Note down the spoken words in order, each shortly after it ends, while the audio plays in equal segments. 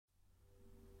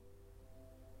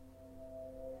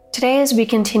Today, as we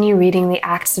continue reading the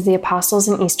Acts of the Apostles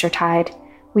in Eastertide,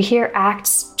 we hear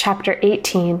Acts chapter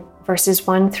 18, verses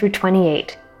 1 through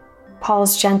 28,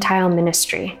 Paul's Gentile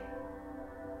ministry.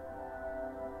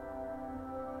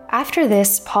 After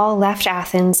this, Paul left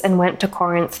Athens and went to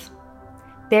Corinth.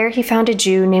 There he found a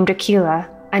Jew named Aquila,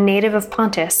 a native of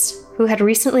Pontus, who had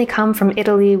recently come from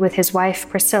Italy with his wife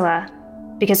Priscilla,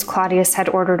 because Claudius had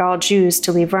ordered all Jews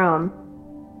to leave Rome.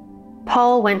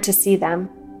 Paul went to see them,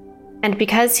 and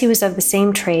because he was of the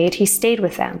same trade, he stayed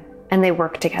with them, and they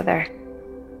worked together.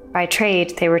 By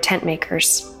trade, they were tent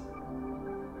makers.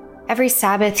 Every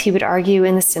Sabbath he would argue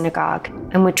in the synagogue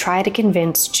and would try to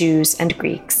convince Jews and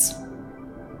Greeks.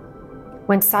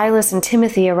 When Silas and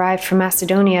Timothy arrived from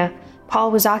Macedonia, Paul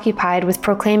was occupied with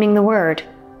proclaiming the word,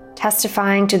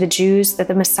 testifying to the Jews that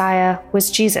the Messiah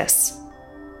was Jesus.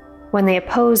 When they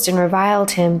opposed and reviled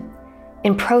him,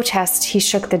 in protest he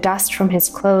shook the dust from his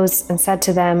clothes and said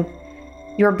to them,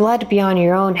 "Your blood be on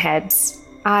your own heads.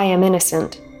 I am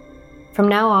innocent. From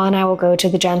now on I will go to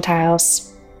the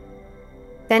Gentiles."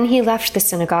 Then he left the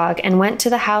synagogue and went to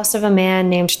the house of a man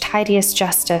named Titius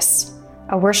Justus,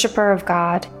 a worshiper of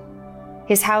God.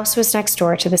 His house was next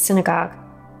door to the synagogue.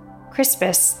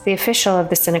 Crispus, the official of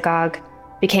the synagogue,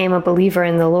 became a believer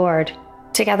in the Lord,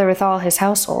 together with all his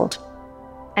household.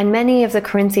 And many of the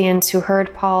Corinthians who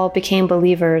heard Paul became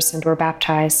believers and were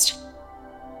baptized.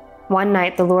 One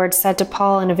night the Lord said to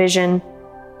Paul in a vision,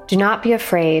 "Do not be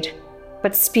afraid,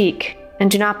 but speak, and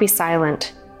do not be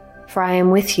silent, for I am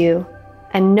with you,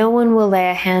 and no one will lay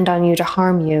a hand on you to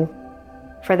harm you,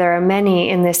 for there are many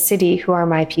in this city who are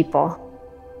my people."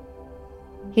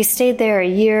 He stayed there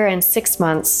 1 year and 6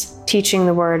 months, teaching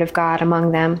the word of God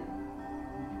among them.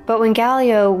 But when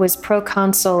Gallio was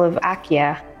proconsul of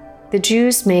Achaia, the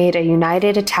Jews made a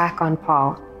united attack on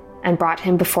Paul and brought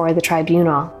him before the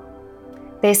tribunal.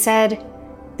 They said,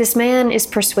 "This man is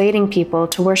persuading people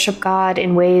to worship God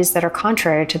in ways that are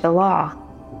contrary to the law."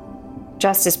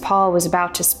 Just as Paul was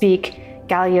about to speak,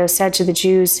 Gallio said to the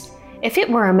Jews, "If it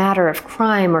were a matter of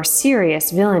crime or serious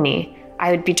villainy,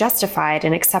 I would be justified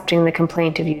in accepting the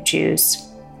complaint of you Jews.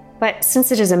 But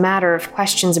since it is a matter of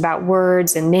questions about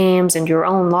words and names and your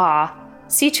own law,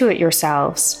 see to it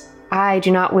yourselves. I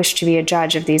do not wish to be a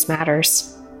judge of these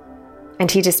matters." And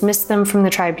he dismissed them from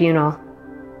the tribunal.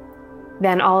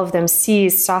 Then all of them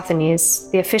seized Sosthenes,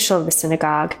 the official of the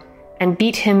synagogue, and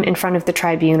beat him in front of the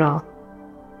tribunal.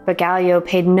 But Gallio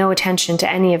paid no attention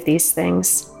to any of these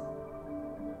things.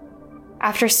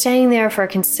 After staying there for a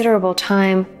considerable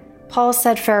time, Paul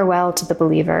said farewell to the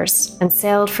believers and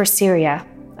sailed for Syria,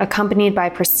 accompanied by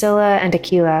Priscilla and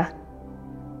Aquila.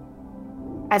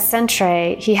 At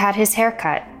Cenchreae, he had his hair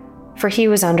cut, for he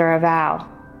was under a vow.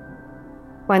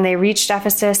 When they reached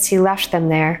Ephesus, he left them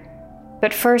there.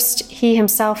 But first, he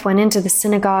himself went into the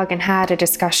synagogue and had a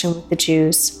discussion with the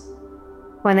Jews.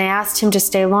 When they asked him to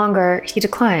stay longer, he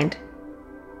declined.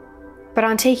 But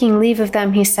on taking leave of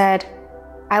them, he said,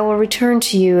 "I will return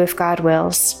to you if God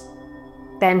wills."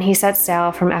 Then he set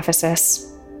sail from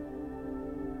Ephesus.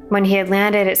 When he had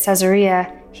landed at Caesarea,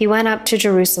 he went up to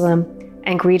Jerusalem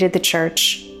and greeted the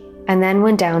church, and then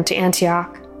went down to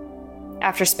Antioch.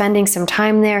 After spending some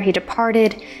time there, he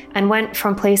departed and went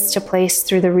from place to place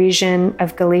through the region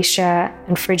of Galatia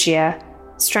and Phrygia,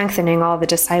 strengthening all the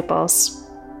disciples.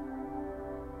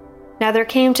 Now there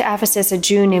came to Ephesus a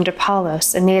Jew named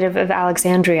Apollos, a native of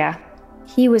Alexandria.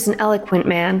 He was an eloquent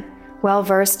man, well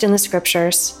versed in the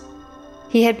scriptures.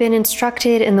 He had been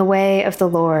instructed in the way of the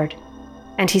Lord,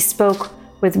 and he spoke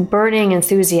with burning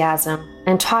enthusiasm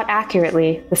and taught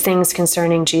accurately the things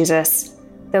concerning Jesus,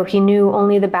 though he knew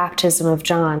only the baptism of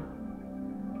John.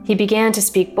 He began to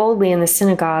speak boldly in the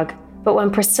synagogue, but when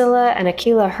Priscilla and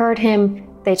Aquila heard him,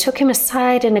 they took him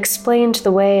aside and explained the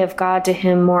way of God to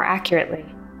him more accurately.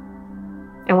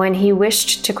 And when he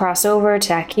wished to cross over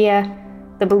to Achaia,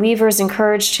 the believers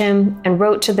encouraged him and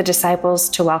wrote to the disciples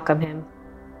to welcome him.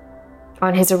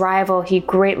 On his arrival, he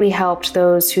greatly helped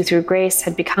those who through grace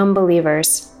had become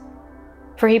believers,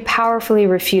 for he powerfully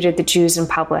refuted the Jews in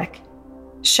public,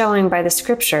 showing by the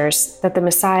scriptures that the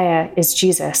Messiah is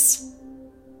Jesus.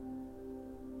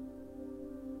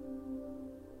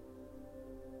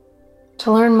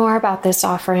 To learn more about this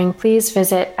offering, please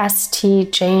visit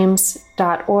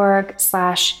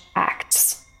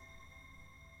stjames.org/acts.